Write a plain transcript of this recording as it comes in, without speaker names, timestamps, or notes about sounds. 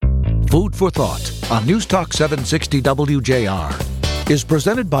Food for Thought on News Talk 760 WJR is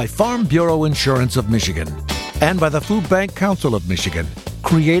presented by Farm Bureau Insurance of Michigan and by the Food Bank Council of Michigan,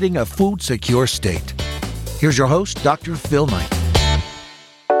 creating a food-secure state. Here's your host, Dr. Phil Knight.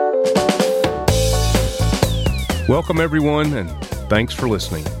 Welcome, everyone, and thanks for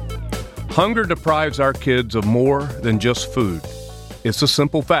listening. Hunger deprives our kids of more than just food. It's a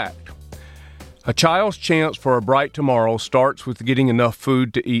simple fact. A child's chance for a bright tomorrow starts with getting enough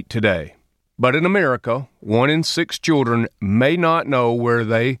food to eat today. But in America, 1 in 6 children may not know where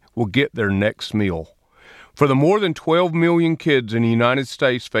they will get their next meal. For the more than 12 million kids in the United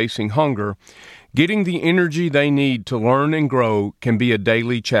States facing hunger, getting the energy they need to learn and grow can be a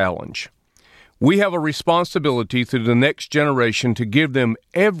daily challenge. We have a responsibility to the next generation to give them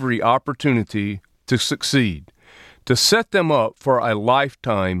every opportunity to succeed, to set them up for a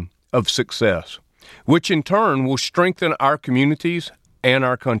lifetime of success, which in turn will strengthen our communities and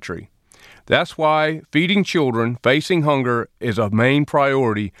our country. That's why feeding children facing hunger is a main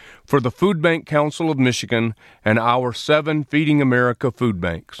priority for the Food Bank Council of Michigan and our 7 Feeding America food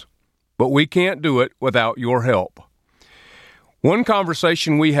banks. But we can't do it without your help. One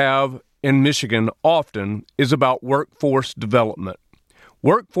conversation we have in Michigan often is about workforce development.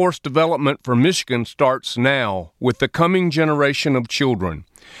 Workforce development for Michigan starts now with the coming generation of children.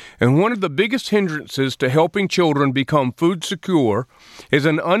 And one of the biggest hindrances to helping children become food secure is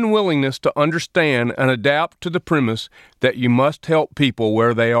an unwillingness to understand and adapt to the premise that you must help people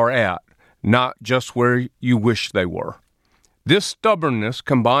where they are at, not just where you wish they were. This stubbornness,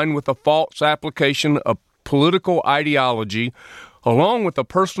 combined with a false application of political ideology, along with a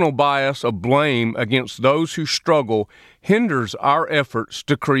personal bias of blame against those who struggle, hinders our efforts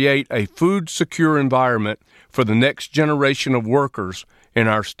to create a food-secure environment for the next generation of workers in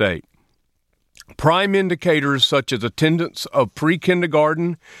our state. Prime indicators such as attendance of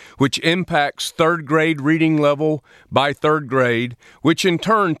pre-kindergarten, which impacts third grade reading level by third grade, which in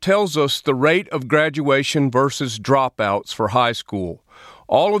turn tells us the rate of graduation versus dropouts for high school.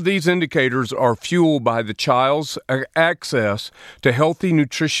 All of these indicators are fueled by the child's access to healthy,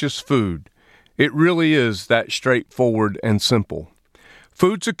 nutritious food. It really is that straightforward and simple.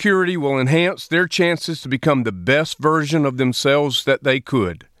 Food security will enhance their chances to become the best version of themselves that they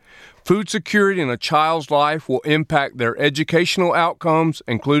could. Food security in a child's life will impact their educational outcomes,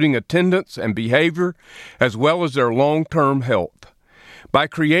 including attendance and behavior, as well as their long-term health. By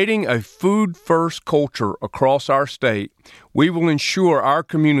creating a food-first culture across our state, we will ensure our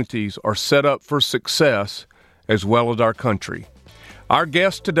communities are set up for success as well as our country. Our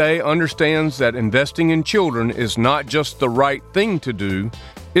guest today understands that investing in children is not just the right thing to do,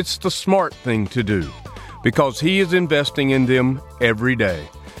 it's the smart thing to do, because he is investing in them every day.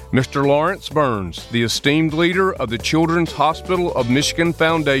 Mr. Lawrence Burns, the esteemed leader of the Children's Hospital of Michigan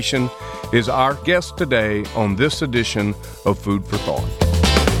Foundation, is our guest today on this edition of Food for Thought.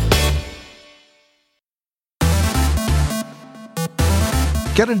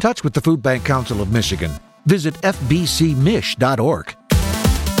 Get in touch with the Food Bank Council of Michigan. Visit fbcmich.org.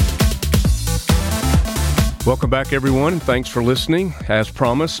 Welcome back, everyone, and thanks for listening. As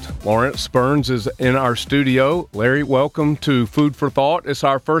promised, Lawrence Burns is in our studio. Larry, welcome to Food for Thought. It's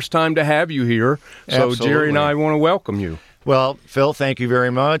our first time to have you here, so Absolutely. Jerry and I want to welcome you. Well, Phil, thank you very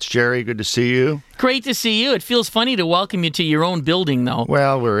much. Jerry, good to see you. Great to see you. It feels funny to welcome you to your own building, though.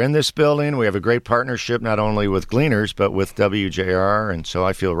 Well, we're in this building. We have a great partnership not only with Gleaners, but with WJR, and so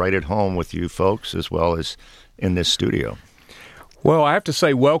I feel right at home with you folks as well as in this studio. Well, I have to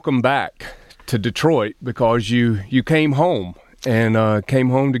say welcome back to Detroit, because you came home and came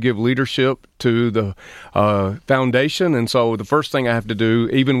home to give leadership to the foundation. And so the first thing I have to do,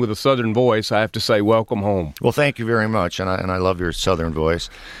 even with a Southern voice, I have to say welcome home. Well, thank you very much, and I love your Southern voice.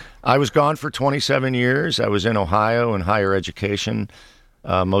 I was gone for 27 years. I was in Ohio in higher education,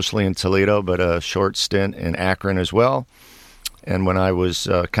 mostly in Toledo, but a short stint in Akron as well. And when I was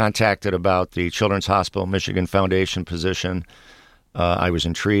contacted about the Children's Hospital Michigan Foundation position, I was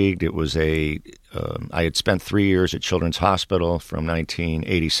intrigued. It was I had spent 3 years at Children's Hospital from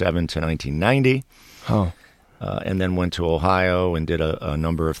 1987 to 1990, and then went to Ohio and did a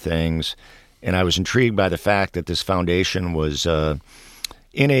number of things. And I was intrigued by the fact that this foundation was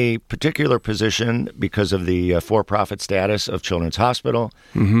in a particular position because of the for-profit status of Children's Hospital.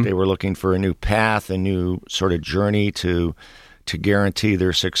 Mm-hmm. They were looking for a new path, a new sort of journey to guarantee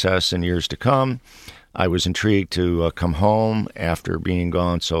their success in years to come. I was intrigued to come home after being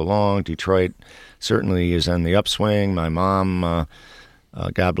gone so long. Detroit certainly is on the upswing. My mom,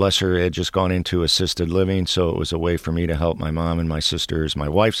 God bless her, had just gone into assisted living, so it was a way for me to help my mom and my sisters. My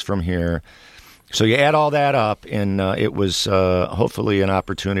wife's from here. So you add all that up, and it was hopefully an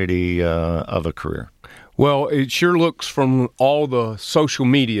opportunity of a career. Well, it sure looks from all the social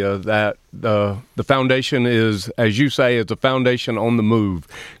media that the foundation is, as you say, it's a foundation on the move.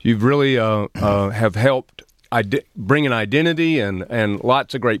 You've really have helped bring an identity and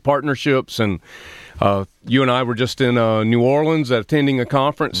lots of great partnerships. And you and I were just in New Orleans attending a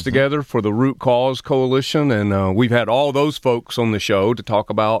conference together for the Root Cause Coalition, and we've had all those folks on the show to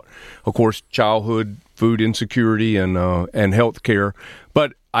talk about, of course, childhood food insecurity and health care.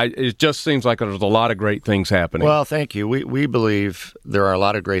 But it just seems like there's a lot of great things happening. Well, thank you. We believe there are a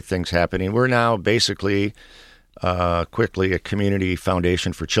lot of great things happening. We're now basically, quickly, a community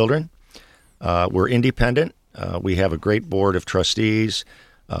foundation for children. We're independent. We have a great board of trustees.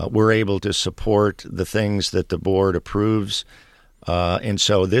 We're able to support the things that the board approves. And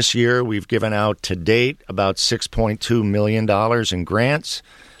so this year we've given out to date about $6.2 million in grants.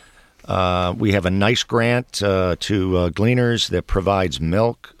 We have a nice grant to Gleaners that provides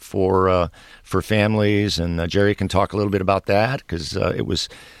milk for families, and Jerry can talk a little bit about that because it was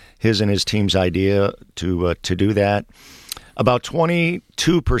his and his team's idea to do that. About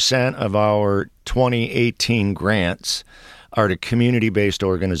 22% of our 2018 grants are to community-based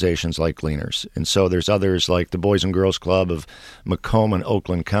organizations like Gleaners, and so there's others like the Boys and Girls Club of Macomb and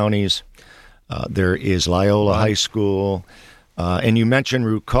Oakland counties. There is Loyola High School. And you mentioned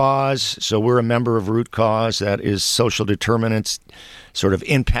Root Cause, so we're a member of Root Cause. That is social determinants sort of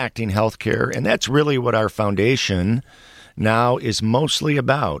impacting healthcare, and that's really what our foundation now is mostly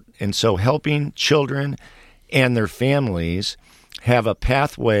about. And so helping children and their families have a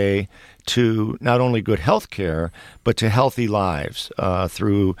pathway to not only good health care, but to healthy lives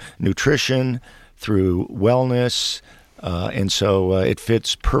through nutrition, through wellness, and so it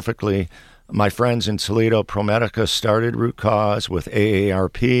fits perfectly. My friends in Toledo, ProMedica, started Root Cause with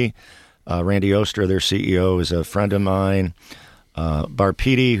AARP. Randy Oster, their CEO, is a friend of mine. Barb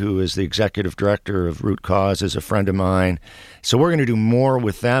Peaty, who is the executive director of Root Cause, is a friend of mine. So we're going to do more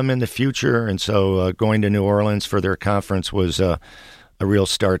with them in the future. And so going to New Orleans for their conference was a real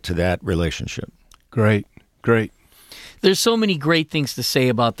start to that relationship. Great. There's so many great things to say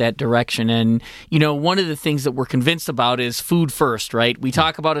about that direction. And, you know, one of the things that we're convinced about is food first, right? We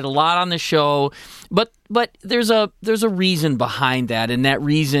talk about it a lot on the show, but there's a reason behind that, and that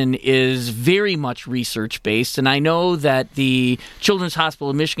reason is very much research-based. And I know that the Children's Hospital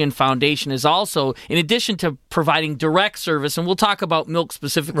of Michigan Foundation is also, in addition to providing direct service, and we'll talk about milk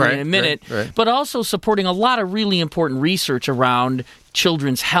specifically in a minute, but also supporting a lot of really important research around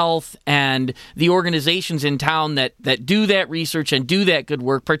children's health and the organizations in town that do that research and do that good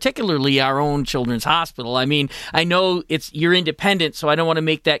work, particularly our own Children's Hospital. I mean, I know you're independent, so I don't want to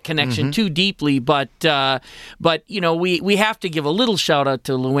make that connection too deeply, but you know, we have to give a little shout out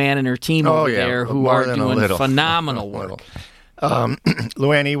to Luann and her team there who are doing phenomenal work.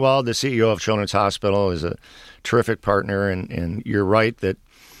 Luann Ewald, the CEO of Children's Hospital, is a terrific partner, and you're right that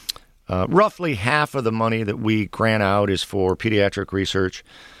roughly half of the money that we grant out is for pediatric research.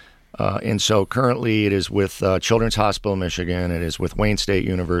 And so currently it is with Children's Hospital of Michigan, it is with Wayne State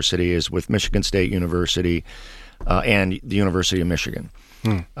University, it is with Michigan State University, and the University of Michigan.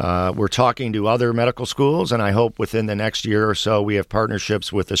 We're talking to other medical schools, and I hope within the next year or so we have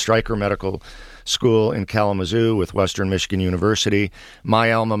partnerships with the Stryker Medical School in Kalamazoo, with Western Michigan University,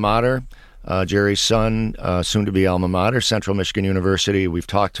 my alma mater, Jerry's son, soon-to-be alma mater, Central Michigan University. We've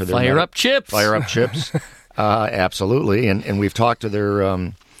talked to their... Fire up chips! Absolutely. And we've talked to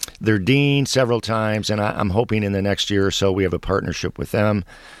their dean several times, and I'm hoping in the next year or so we have a partnership with them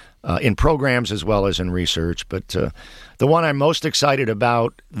in programs as well as in research. But the one I'm most excited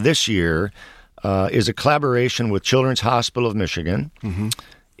about this year is a collaboration with Children's Hospital of Michigan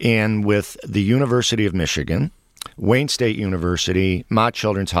and with the University of Michigan, Wayne State University, Mott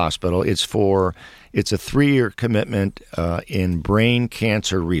Children's Hospital. It's a 3-year commitment in brain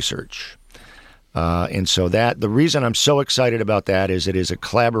cancer research. And so the reason I'm so excited about that is it is a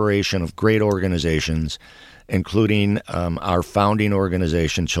collaboration of great organizations, including our founding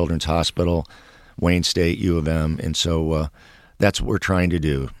organization, Children's Hospital, Wayne State, U of M. And so that's what we're trying to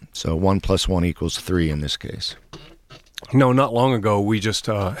do. So 1 + 1 = 3 in this case. No, not long ago, we just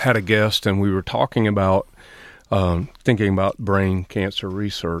had a guest, and we were talking about thinking about brain cancer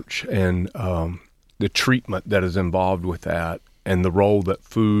research and the treatment that is involved with that, and the role that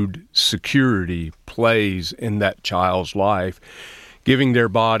food security plays in that child's life, giving their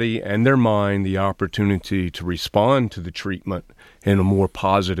body and their mind the opportunity to respond to the treatment in a more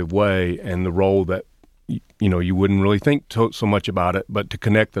positive way, and the role that you wouldn't really think so much about it, but to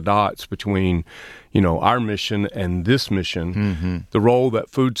connect the dots between, our mission and this mission, the role that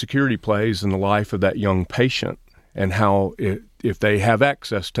food security plays in the life of that young patient, and how if they have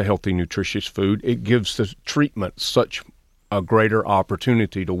access to healthy, nutritious food, it gives the treatment such a greater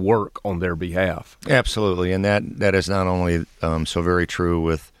opportunity to work on their behalf. Absolutely, and that is not only so very true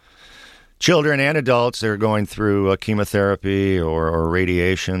with children and adults that are going through chemotherapy or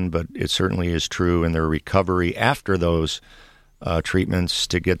radiation, but it certainly is true in their recovery after those treatments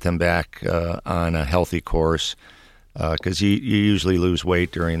to get them back on a healthy course, because you usually lose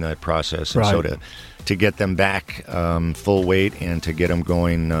weight during that process. And so to get them back full weight and to get them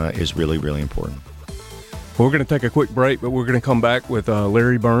going is really, really important. We're going to take a quick break, but we're going to come back with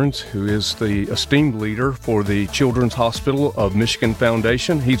Larry Burns, who is the esteemed leader for the Children's Hospital of Michigan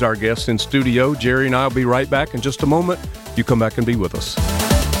Foundation. He's our guest in studio. Jerry and I will be right back in just a moment. You come back and be with us.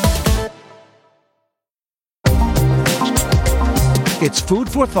 It's Food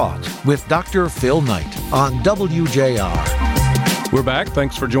for Thought with Dr. Phil Knight on WJR. We're back.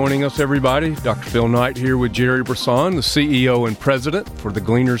 Thanks for joining us, everybody. Dr. Phil Knight here with Jerry Brisson, the CEO and president for the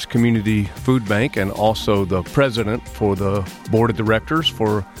Gleaners Community Food Bank, and also the president for the board of directors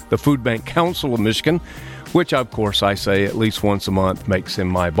for the Food Bank Council of Michigan, which, of course, I say at least once a month makes him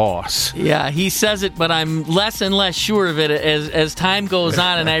my boss. Yeah, he says it, but I'm less and less sure of it as time goes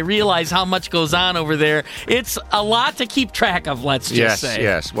on, and I realize how much goes on over there. It's a lot to keep track of, let's just say.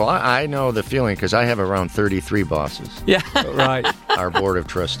 Yes. Well, I know the feeling because I have around 33 bosses. Yeah. Right. Our board of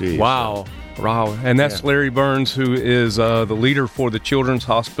trustees. Wow. So. Wow. And that's Larry Burns, who is the leader for the Children's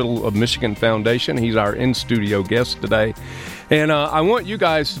Hospital of Michigan Foundation. He's our in-studio guest today. And I want you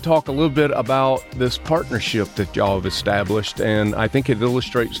guys to talk a little bit about this partnership that y'all have established, and I think it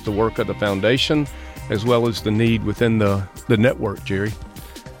illustrates the work of the foundation as well as the need within the network, Jerry.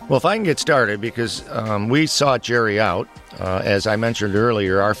 Well, if I can get started, because we sought Jerry out. As I mentioned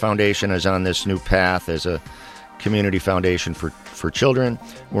earlier, our foundation is on this new path as a community foundation for children.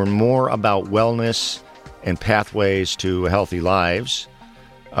 We're more about wellness and pathways to healthy lives.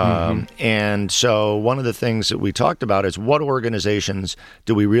 And so one of the things that we talked about is what organizations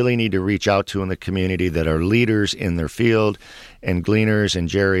do we really need to reach out to in the community that are leaders in their field, and Gleaners and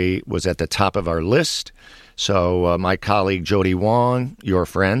Jerry was at the top of our list. So my colleague Jody Wong, your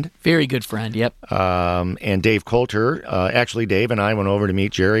friend. Very good friend, yep. And Dave Coulter. Actually, Dave and I went over to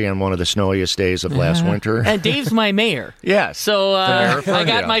meet Jerry on one of the snowiest days of last winter. And Dave's my mayor. Yes. So I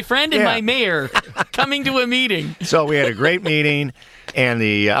got my friend and my mayor coming to a meeting. So we had a great meeting, and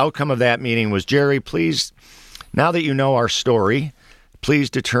the outcome of that meeting was, Jerry, please, now that you know our story, please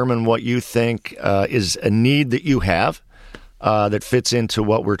determine what you think is a need that you have. That fits into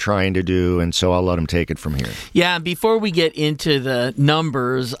what we're trying to do, and so I'll let him take it from here. Yeah, before we get into the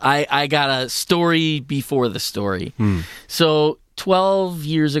numbers, I got a story before the story. So 12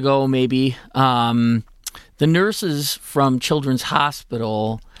 years ago, maybe, the nurses from Children's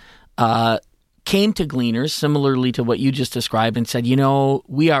Hospital came to Gleaners, similarly to what you just described, and said,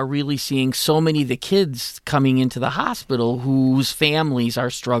 we are really seeing so many of the kids coming into the hospital whose families are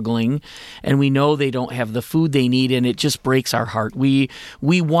struggling, and we know they don't have the food they need, and it just breaks our heart. We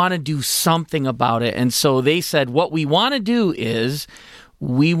want to do something about it. And so they said, what we want to do is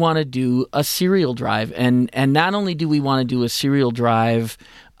we want to do a cereal drive. And not only do we want to do a cereal drive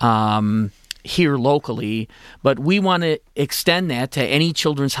here locally, but we want to extend that to any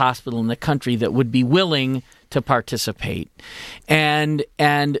children's hospital in the country that would be willing to participate. And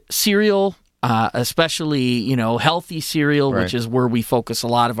cereal, especially, healthy cereal, which is where we focus a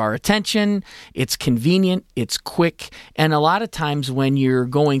lot of our attention. It's convenient, it's quick, and a lot of times when you're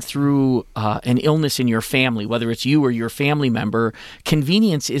going through an illness in your family, whether it's you or your family member,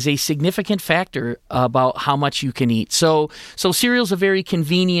 convenience is a significant factor about how much you can eat. So cereal's a very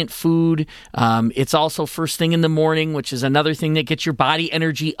convenient food. It's also first thing in the morning, which is another thing that gets your body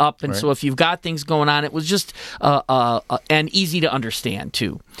energy up. And so if you've got things going on, it was just and easy to understand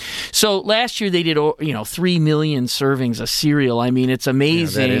too. So last year they did 3 million servings of cereal. I mean, it's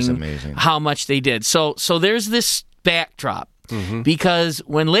amazing, that is amazing how much they did. So there's this backdrop. Because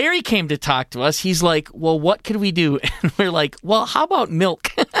when Larry came to talk to us, he's like, well, what could we do? And we're like, well, how about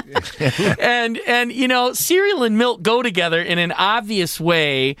milk? and cereal and milk go together in an obvious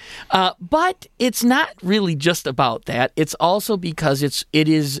way. But it's not really just about that. It's also because it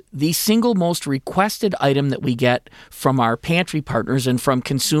is the single most requested item that we get from our pantry partners and from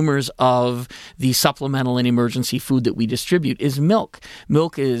consumers of the supplemental and emergency food that we distribute is milk.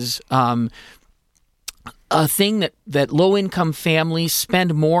 Milk is a thing that low-income families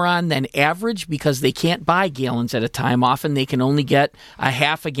spend more on than average because they can't buy gallons at a time. Often they can only get a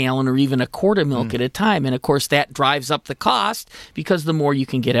half a gallon or even a quart of milk at a time. And, of course, that drives up the cost because the more you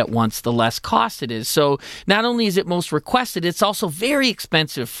can get at once, the less cost it is. So not only is it most requested, it's also very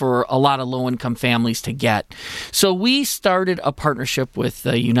expensive for a lot of low-income families to get. So we started a partnership with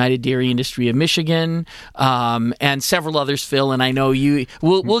the United Dairy Industry of Michigan and several others, Phil, and I know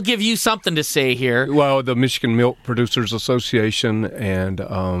we'll give you something to say here. Well, the Michigan Milk Producers Association and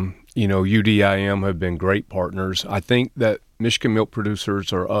UDIM have been great partners. I think that Michigan milk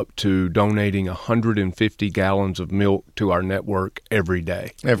producers are up to donating 150 gallons of milk to our network every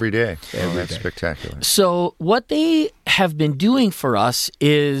day. Every day. That's spectacular. So what they have been doing for us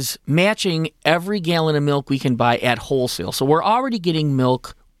is matching every gallon of milk we can buy at wholesale. So we're already getting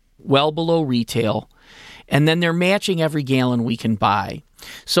milk well below retail, and then they're matching every gallon we can buy.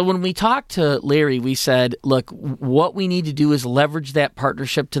 So when we talked to Larry, we said, look, what we need to do is leverage that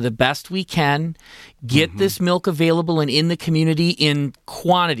partnership to the best we can, get this milk available and in the community in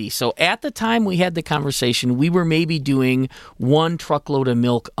quantity. So at the time we had the conversation, we were maybe doing 1 truckload of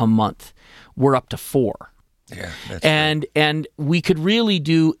milk a month. We're up to 4. Yeah, that's and we could really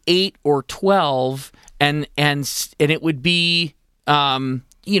do 8 or 12, and it would be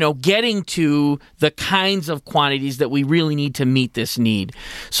getting to the kinds of quantities that we really need to meet this need.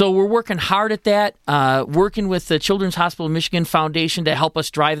 So we're working hard at that, working with the Children's Hospital of Michigan Foundation to help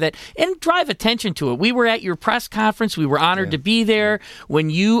us drive that and drive attention to it. We were at your press conference. We were honored to be there. When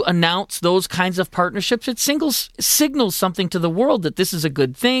you announce those kinds of partnerships, it signals something to the world that this is a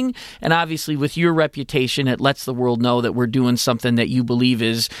good thing. And obviously with your reputation, it lets the world know that we're doing something that you believe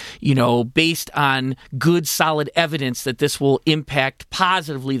is, based on good, solid evidence that this will impact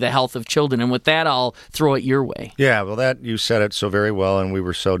positively the health of children. And with that, I'll throw it your way. Yeah, well, that you said it so very well, and we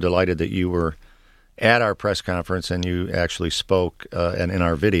were so delighted that you were at our press conference and you actually spoke and in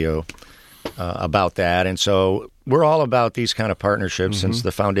our video about that. And so we're all about these kind of partnerships. Since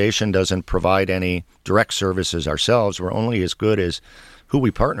the foundation doesn't provide any direct services ourselves, we're only as good as who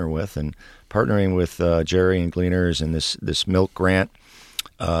we partner with. And partnering with Jerry and Gleaners and this milk grant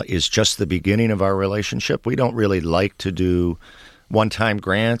is just the beginning of our relationship. We don't really like to do one-time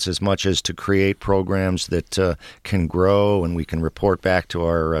grants as much as to create programs that can grow, and we can report back to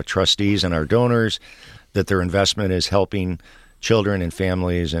our trustees and our donors that their investment is helping children and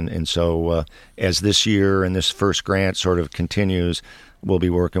families. And so as this year and this first grant sort of continues, we'll be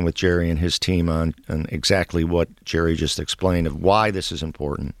working with Jerry and his team on exactly what Jerry just explained of why this is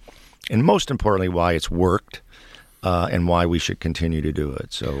important, and most importantly, why it's worked and why we should continue to do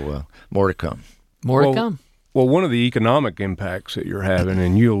it. So more to come. More to come. Well, one of the economic impacts that you're having,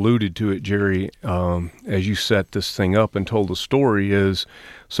 and you alluded to it, Jerry, as you set this thing up and told the story, is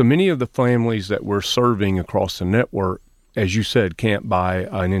so many of the families that we're serving across the network, as you said, can't buy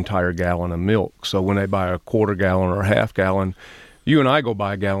an entire gallon of milk. So when they buy a quarter gallon or a half gallon, you and I go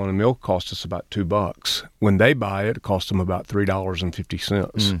buy a gallon of milk, costs us about $2. When they buy it, it costs them about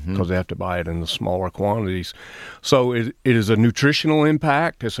 $3.50 because they have to buy it in the smaller quantities. So it is a nutritional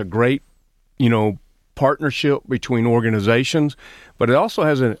impact. It's a great, partnership between organizations, but it also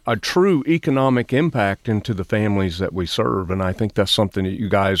has a true economic impact into the families that we serve. And I think that's something that you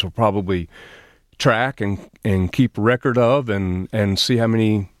guys will probably track and keep record of and see how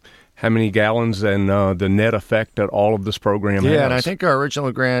many gallons and the net effect that all of this program has. Yeah, and I think our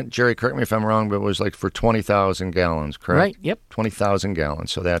original grant, Jerry, correct me if I'm wrong, but it was like for 20,000 gallons, correct? Right, yep. 20,000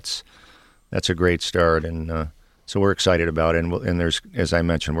 gallons. So that's a great start, and so we're excited about it. And there's, as I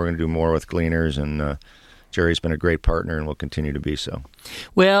mentioned, we're going to do more with Gleaners, and Jerry's been a great partner and will continue to be so.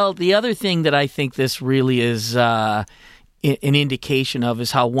 Well, the other thing that I think this really is an indication of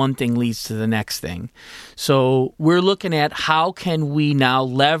is how one thing leads to the next thing. So we're looking at how can we now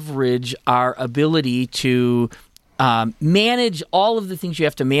leverage our ability to manage all of the things you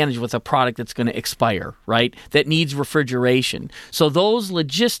have to manage with a product that's going to expire, right? That needs refrigeration. So those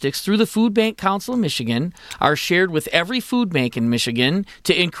logistics through the Food Bank Council of Michigan are shared with every food bank in Michigan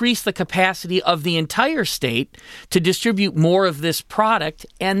to increase the capacity of the entire state to distribute more of this product.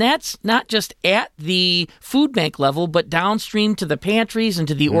 And that's not just at the food bank level, but downstream to the pantries and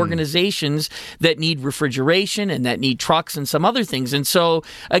to the organizations that need refrigeration and that need trucks and some other things. And so,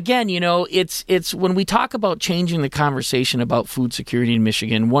 again, it's when we talk about changing the conversation about food security in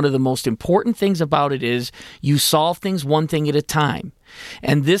Michigan, one of the most important things about it is you solve things one thing at a time.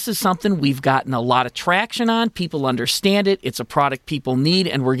 And this is something we've gotten a lot of traction on. People understand it. It's a product people need,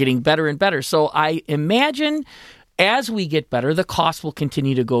 and we're getting better and better. So I imagine as we get better, the cost will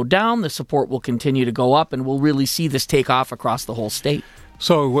continue to go down, the support will continue to go up, and we'll really see this take off across the whole state.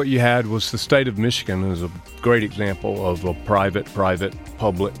 So what you had was the state of Michigan is a great example of a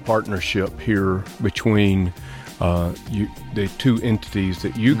private-public partnership here between the two entities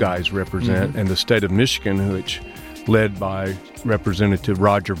that you guys represent and the state of Michigan, which led by Representative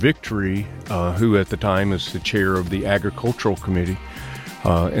Roger Victory, who at the time is the chair of the Agricultural Committee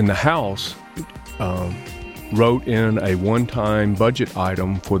in the House, wrote in a one-time budget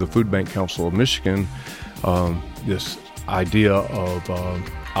item for the Food Bank Council of Michigan this idea of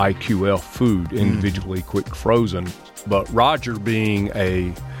IQF food, individually quick frozen. But Roger, being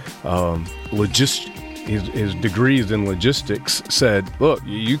a his degrees in logistics, said, look,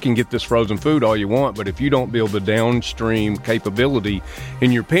 you can get this frozen food all you want, but if you don't build the downstream capability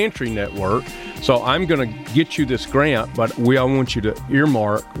in your pantry network, so I'm going to get you this grant, but I want you to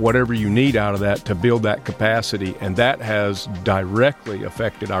earmark whatever you need out of that to build that capacity. And that has directly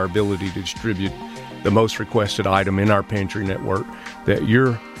affected our ability to distribute the most requested item in our pantry network that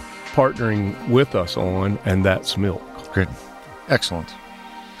you're partnering with us on, and that's milk. Good. Excellent.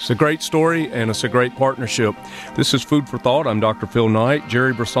 It's a great story, and it's a great partnership. This is Food for Thought. I'm Dr. Phil Knight,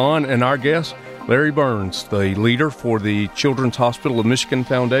 Jerry Brisson, and our guest, Larry Burns, the leader for the Children's Hospital of Michigan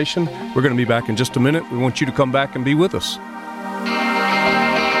Foundation. We're going to be back in just a minute. We want you to come back and be with us.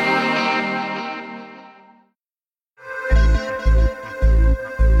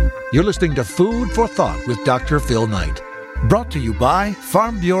 You're listening to Food for Thought with Dr. Phil Knight. Brought to you by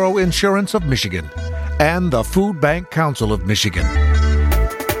Farm Bureau Insurance of Michigan and the Food Bank Council of Michigan.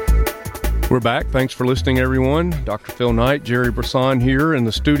 We're back. Thanks for listening, everyone. Dr. Phil Knight, Jerry Brisson here in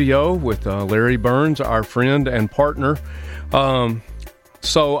the studio with Larry Burns, our friend and partner.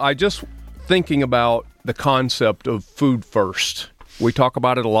 So I just thinking about the concept of food first. We talk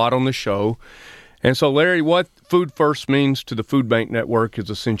about it a lot on the show. And so, Larry, what food first means to the Food Bank Network is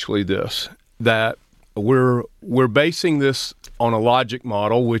essentially this, that we're basing this on a logic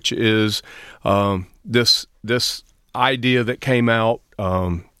model, which is this idea that came out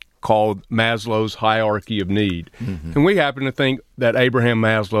called Maslow's hierarchy of need. And we happen to think that Abraham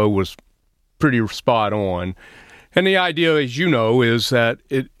Maslow was pretty spot on. And the idea, as you know, is that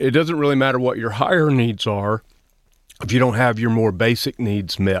it doesn't really matter what your higher needs are if you don't have your more basic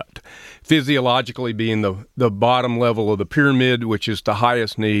needs met. Physiologically being the bottom level of the pyramid, which is the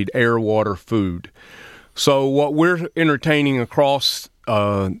highest need, air, water, food. So what we're entertaining across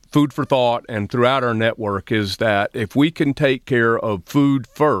Food for Thought and throughout our network is that if we can take care of food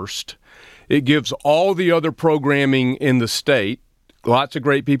first, it gives all the other programming in the state, lots of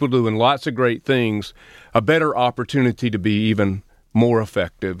great people doing lots of great things, a better opportunity to be even more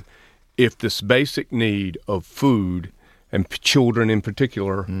effective if this basic need of food, and children in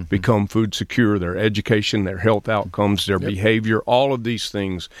particular, become food secure, their education, their health outcomes, their behavior, all of these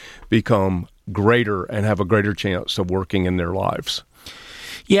things become greater and have a greater chance of working in their lives.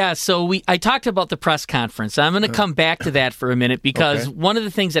 Yeah, so I talked about the press conference. I'm going to come back to that for a minute because one of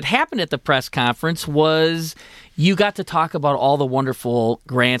the things that happened at the press conference was you got to talk about all the wonderful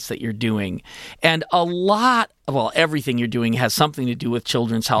grants that you're doing. And everything you're doing has something to do with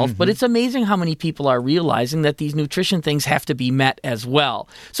children's health, but it's amazing how many people are realizing that these nutrition things have to be met as well.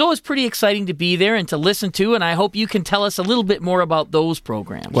 So it was pretty exciting to be there and to listen to, and I hope you can tell us a little bit more about those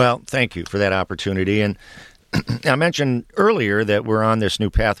programs. Well, thank you for that opportunity. And I mentioned earlier that we're on this new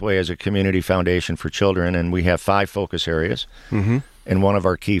pathway as a community foundation for children, and we have 5 focus areas. And one of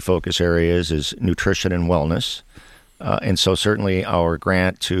our key focus areas is nutrition and wellness. And so certainly our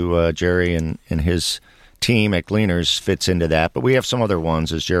grant to Jerry and his team at Gleaners fits into that. But we have some other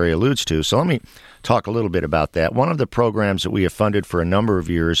ones, as Jerry alludes to. So let me talk a little bit about that. One of the programs that we have funded for a number of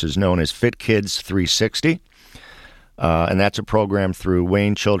years is known as Fit Kids 360. And that's a program through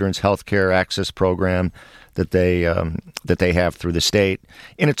Wayne Children's Healthcare Access Program that they have through the state,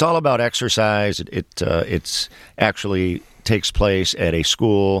 and it's all about exercise. It's actually takes place at a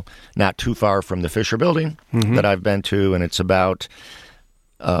school not too far from the Fisher Building that I've been to, and it's about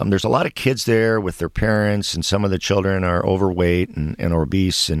there's a lot of kids there with their parents, and some of the children are overweight and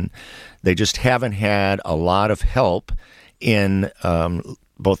obese, and they just haven't had a lot of help in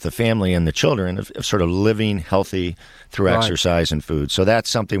both the family and the children of sort of living healthy through exercise and food. So that's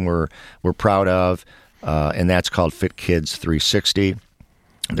something we're proud of. And that's called Fit Kids 360.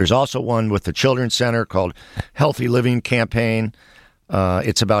 There's also one with the Children's Center called Healthy Living Campaign.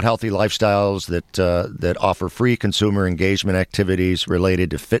 It's about healthy lifestyles that offer free consumer engagement activities related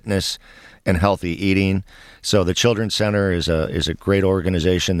to fitness and healthy eating. So the Children's Center is a great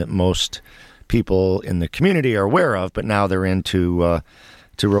organization that most people in the community are aware of, but now they're into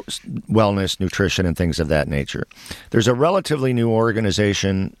to wellness, nutrition, and things of that nature. There's a relatively new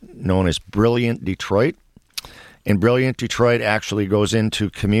organization known as Brilliant Detroit, And Brilliant Detroit actually goes into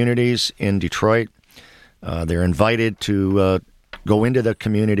communities in Detroit. They're invited to go into the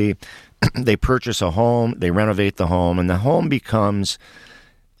community. They purchase a home, they renovate the home, and the home becomes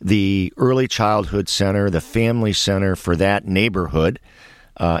the early childhood center, the family center for that neighborhood.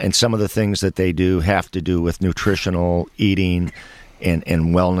 And some of the things that they do have to do with nutritional eating and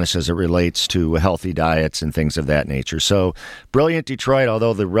wellness as it relates to healthy diets and things of that nature. So Brilliant Detroit,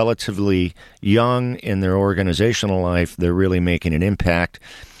 although they're relatively young in their organizational life, they're really making an impact.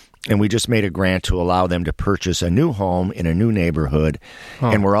 And we just made a grant to allow them to purchase a new home in a new neighborhood.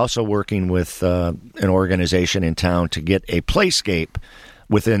 And we're also working with an organization in town to get a playscape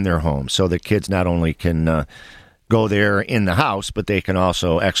within their home, so the kids not only can go there in the house, but they can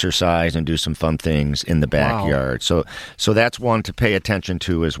also exercise and do some fun things in the backyard. Wow. So that's one to pay attention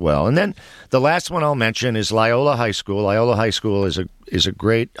to as well. And then the last one I'll mention is Loyola High School. Loyola High School is a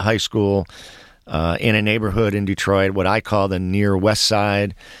great high school in a neighborhood in Detroit, what I call the near west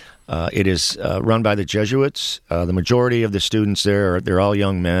side. It is run by the Jesuits. The majority of the students there, they're all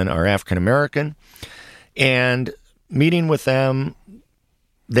young men, are African American. And meeting with them,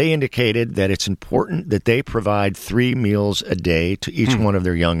 they indicated that it's important that they provide 3 meals a day to each one of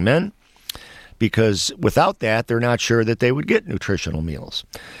their young men, because without that, they're not sure that they would get nutritional meals.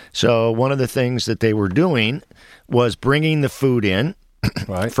 So one of the things that they were doing was bringing the food in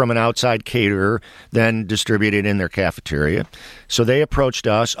from an outside caterer, then distributed in their cafeteria. So they approached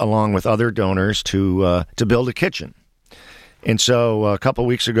us, along with other donors, to build a kitchen. And so a couple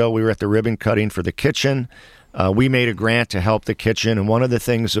weeks ago, we were at the ribbon cutting for the kitchen. We made a grant to help the kitchen, and one of the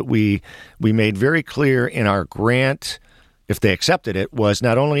things that we made very clear in our grant, if they accepted it, was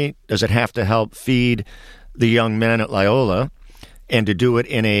not only does it have to help feed the young men at Loyola and to do it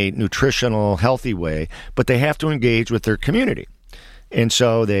in a nutritional, healthy way, but they have to engage with their community. And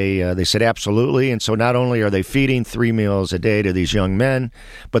so they said absolutely. And so not only are they feeding 3 meals a day to these young men,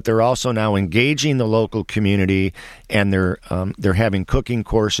 but they're also now engaging the local community, and they're having cooking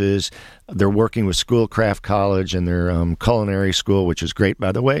courses. They're working with Schoolcraft College and their culinary school, which is great,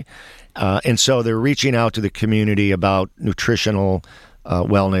 by the way. And so they're reaching out to the community about nutritional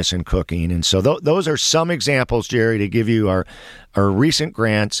wellness and cooking. And so those are some examples, Jerry, to give you our recent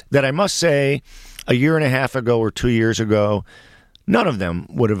grants that I must say a year and a half ago or 2 years ago, none of them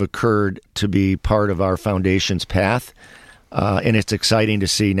would have occurred to be part of our foundation's path. And it's exciting to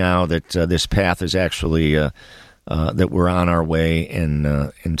see now that this path is actually, that we're on our way,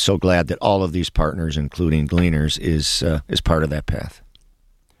 and so glad that all of these partners, including Gleaners, is part of that path.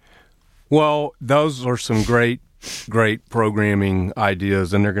 Well, those are some great programming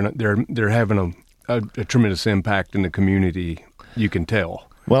ideas, and they're having a tremendous impact in the community, you can tell.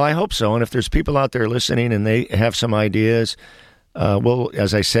 Well, I hope so. And if there's people out there listening and they have some ideas, well,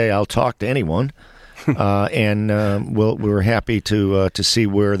 as I say, I'll talk to anyone, and we're happy to see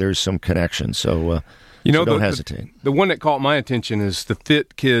where there's some connection. So, so don't hesitate. The one that caught my attention is the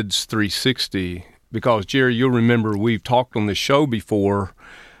Fit Kids 360, because, Jerry, you'll remember we've talked on the show before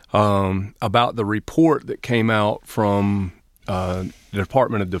about the report that came out from the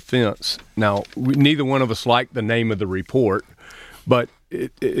Department of Defense. Now, neither one of us liked the name of the report, but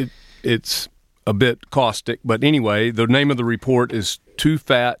it's a bit caustic, but anyway, the name of the report is Too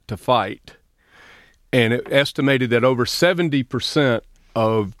Fat to Fight. And it estimated that over 70%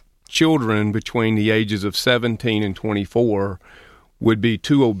 of children between the ages of 17 and 24 would be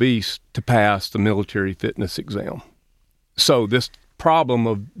too obese to pass the military fitness exam. So this problem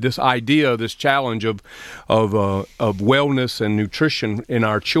of this idea, this challenge of wellness and nutrition in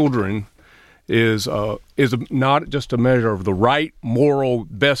our children is not just a measure of the right, moral,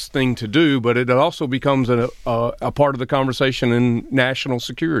 best thing to do, but it also becomes a part of the conversation in national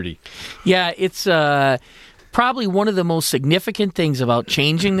security. Yeah, it's probably one of the most significant things about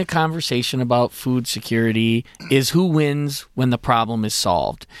changing the conversation about food security is who wins when the problem is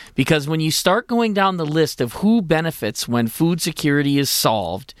solved. Because when you start going down the list of who benefits when food security is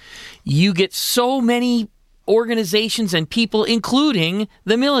solved, you get so many organizations and people, including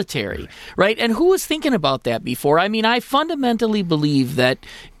the military, right? And who was thinking about that before? I mean, I fundamentally believe that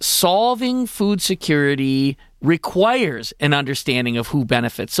solving food security requires an understanding of who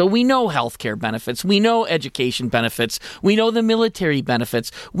benefits. So we know healthcare benefits, we know education benefits, we know the military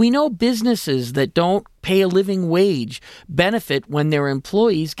benefits, we know businesses that don't pay a living wage benefit when their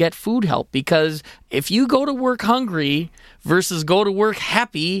employees get food help, because if you go to work hungry versus go to work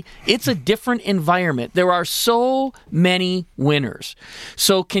happy, it's a different environment. There are so many winners.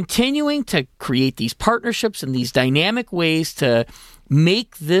 So continuing to create these partnerships and these dynamic ways to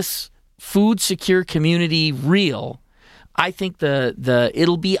make this food secure community real I think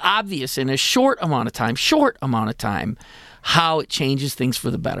it'll be obvious in a short amount of time, how it changes things for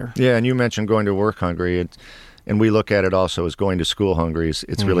the better. Yeah, and you mentioned going to work hungry, and we look at it also as going to school hungry.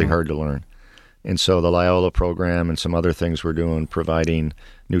 It's really hard to learn. And so the Loyola program and some other things we're doing, providing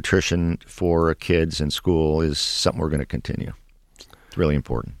nutrition for kids in school, is something we're going to continue. It's really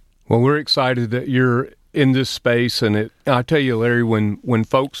important. Well, we're excited that you're in this space, and I tell you, Larry, when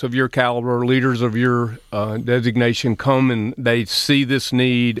folks of your caliber, leaders of your designation come and they see this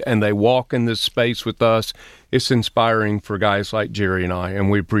need and they walk in this space with us, it's inspiring for guys like Jerry and I,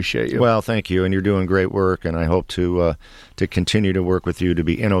 and we appreciate you. Well, thank you, and you're doing great work, and I hope to continue to work with you, to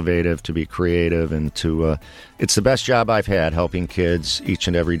be innovative, to be creative, and to it's the best job I've had, helping kids each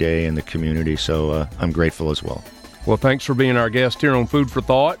and every day in the community, so I'm grateful as well. Well, thanks for being our guest here on Food for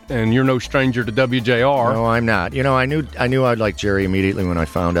Thought, and you're no stranger to WJR. No, I'm not. You know, I knew I'd like Jerry immediately when I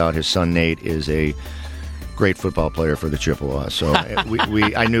found out his son Nate is a great football player for the Chippewas. So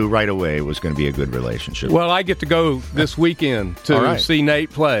I knew right away it was going to be a good relationship. Well, I get to go this weekend to see Nate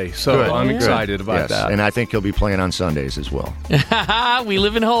play, so good. I'm excited about that. And I think he'll be playing on Sundays as well. We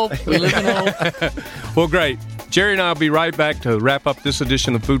live in hope. Well, great. Jerry and I will be right back to wrap up this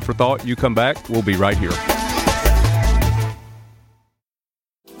edition of Food for Thought. You come back, we'll be right here.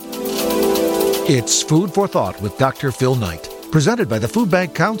 It's Food for Thought with Dr. Phil Knight, presented by the Food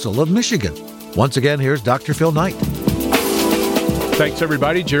Bank Council of Michigan. Once again, here's Dr. Phil Knight. Thanks,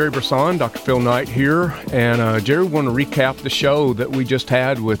 everybody. Jerry Brisson, Dr. Phil Knight here. And Jerry, we want to recap the show that we just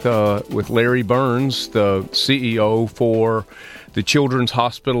had with Larry Burns, the CEO for the Children's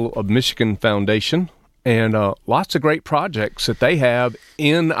Hospital of Michigan Foundation. And lots of great projects that they have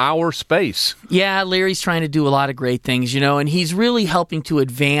in our space. Yeah, Larry's trying to do a lot of great things, and he's really helping to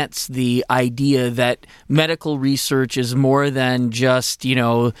advance the idea that medical research is more than just,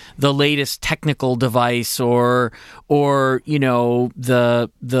 the latest technical device or the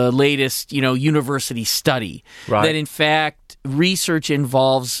latest, university study. Right. That in fact, research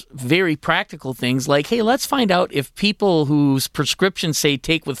involves very practical things like, hey, let's find out if people whose prescriptions say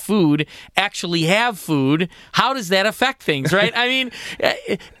take with food actually have food. How does that affect things, right? I mean,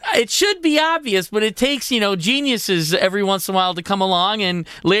 it should be obvious, but it takes, geniuses every once in a while to come along, and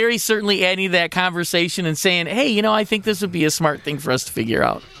Larry's certainly adding to that conversation and saying, hey, I think this would be a smart thing for us to figure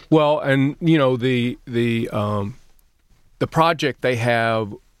out. Well, and, the project they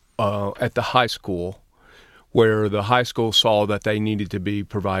have at the high school, where the high school saw that they needed to be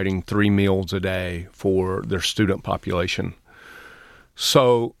providing 3 meals a day for their student population.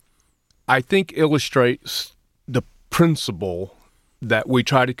 So I think illustrates the principle that we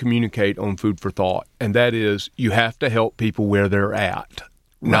try to communicate on Food for Thought, and that is you have to help people where they're at,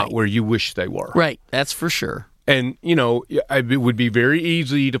 not where you wish they were. Right, that's for sure. And, it would be very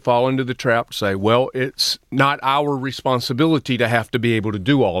easy to fall into the trap to say, well, it's not our responsibility to have to be able to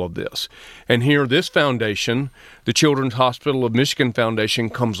do all of this. And here, this foundation, the Children's Hospital of Michigan Foundation,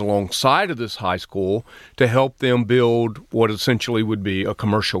 comes alongside of this high school to help them build what essentially would be a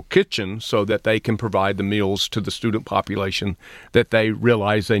commercial kitchen so that they can provide the meals to the student population that they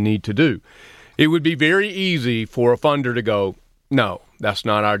realize they need to do. It would be very easy for a funder to go, no, that's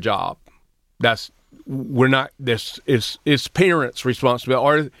not our job. This is parents'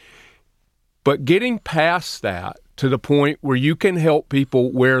 responsibility. But getting past that to the point where you can help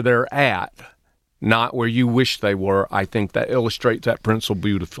people where they're at, not where you wish they were, I think that illustrates that principle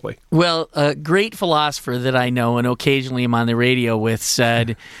beautifully. Well, a great philosopher that I know and occasionally I'm on the radio with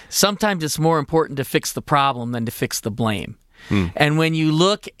said, sometimes it's more important to fix the problem than to fix the blame. And when you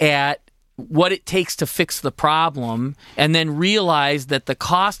look at what it takes to fix the problem and then realize that the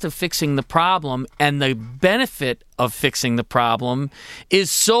cost of fixing the problem and the benefit of fixing the problem is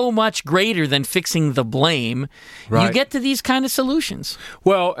so much greater than fixing the blame, you get to these kind of solutions.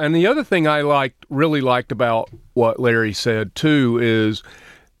 Well, and the other thing I really liked about what Larry said too is,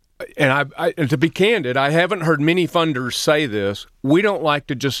 and to be candid, I haven't heard many funders say this, we don't like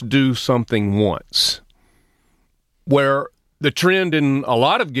to just do something once. Where the trend in a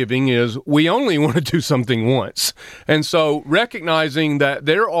lot of giving is we only want to do something once. And so recognizing that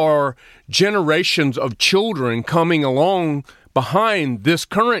there are generations of children coming along behind this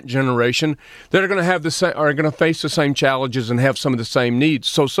current generation that are going to face the same challenges and have some of the same needs.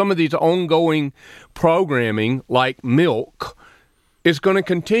 So some of these ongoing programming like milk it's going to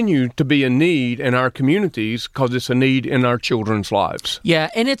continue to be a need in our communities because it's a need in our children's lives. Yeah,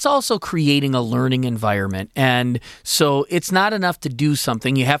 and it's also creating a learning environment. And so it's not enough to do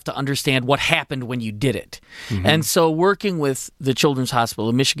something. You have to understand what happened when you did it. Mm-hmm. And so working with the Children's Hospital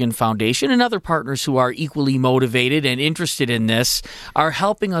of Michigan Foundation and other partners who are equally motivated and interested in this are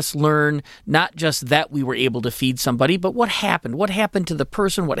helping us learn not just that we were able to feed somebody, but what happened. What happened to the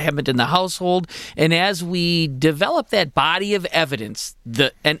person? What happened in the household? And as we develop that body of evidence,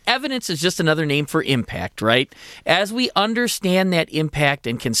 and evidence is just another name for impact, right? As we understand that impact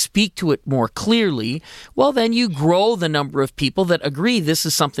and can speak to it more clearly, well, then you grow the number of people that agree this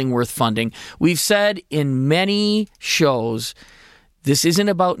is something worth funding. We've said in many shows, this isn't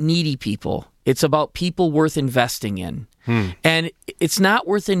about needy people. It's about people worth investing in. And it's not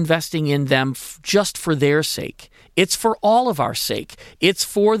worth investing in them just for their sake. It's for all of our sake. It's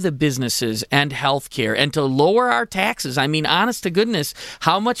for the businesses and healthcare and to lower our taxes. I mean, honest to goodness,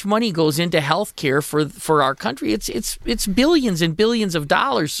 how much money goes into healthcare for our country? It's billions and billions of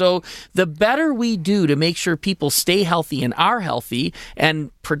dollars. So the better we do to make sure people stay healthy and are healthy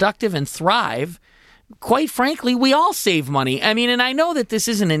and productive and thrive, quite frankly, we all save money. I mean, and I know that this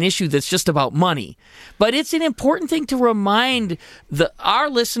isn't an issue that's just about money, but it's an important thing to remind our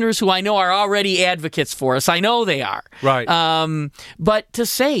listeners who I know are already advocates for us. I know they are. Right. But to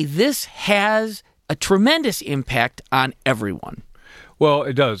say this has a tremendous impact on everyone. Well,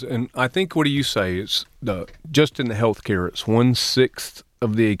 it does. And I think, what do you say? It's just in the healthcare, it's 1/6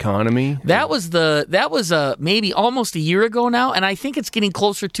 of the economy. That was maybe almost a year ago now, and I think it's getting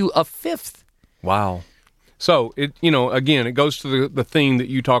closer to 1/5. Wow. So, again, it goes to the theme that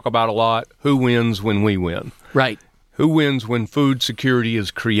you talk about a lot, who wins when we win. Right. Who wins when food security is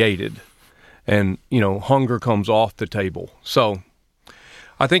created and, hunger comes off the table. So,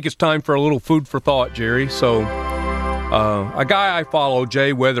 I think it's time for a little food for thought, Jerry. So, a guy I follow,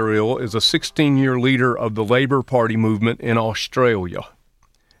 Jay Weatherill, is a 16-year leader of the Labour Party movement in Australia.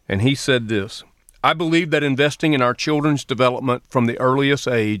 And he said this: I believe that investing in our children's development from the earliest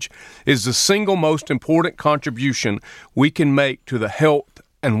age is the single most important contribution we can make to the health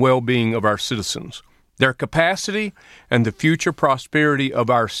and well-being of our citizens. Their capacity and the future prosperity of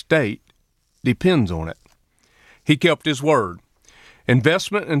our state depends on it. He kept his word.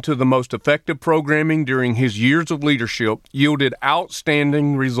 Investment into the most effective programming during his years of leadership yielded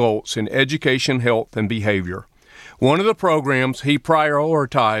outstanding results in education, health, and behavior. One of the programs he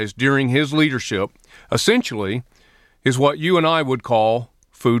prioritized during his leadership, essentially, is what you and I would call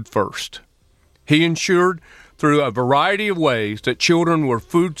food first. He ensured through a variety of ways that children were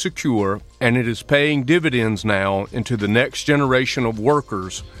food secure, and it is paying dividends now into the next generation of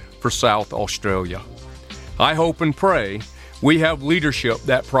workers for South Australia. I hope and pray we have leadership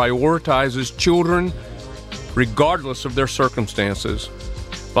that prioritizes children regardless of their circumstances,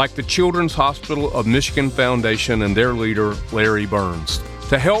 like the Children's Hospital of Michigan Foundation and their leader, Larry Burns,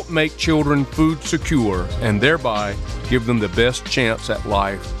 to help make children food secure and thereby give them the best chance at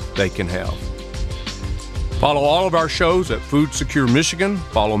life they can have. Follow all of our shows at Food Secure Michigan.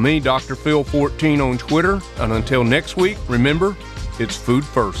 Follow me, Dr. Phil 14, on Twitter. And until next week, remember, it's food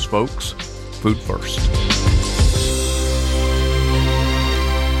first, folks. Food first.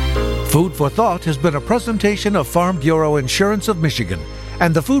 Food for Thought has been a presentation of Farm Bureau Insurance of Michigan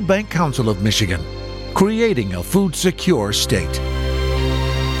and the Food Bank Council of Michigan, creating a food secure state.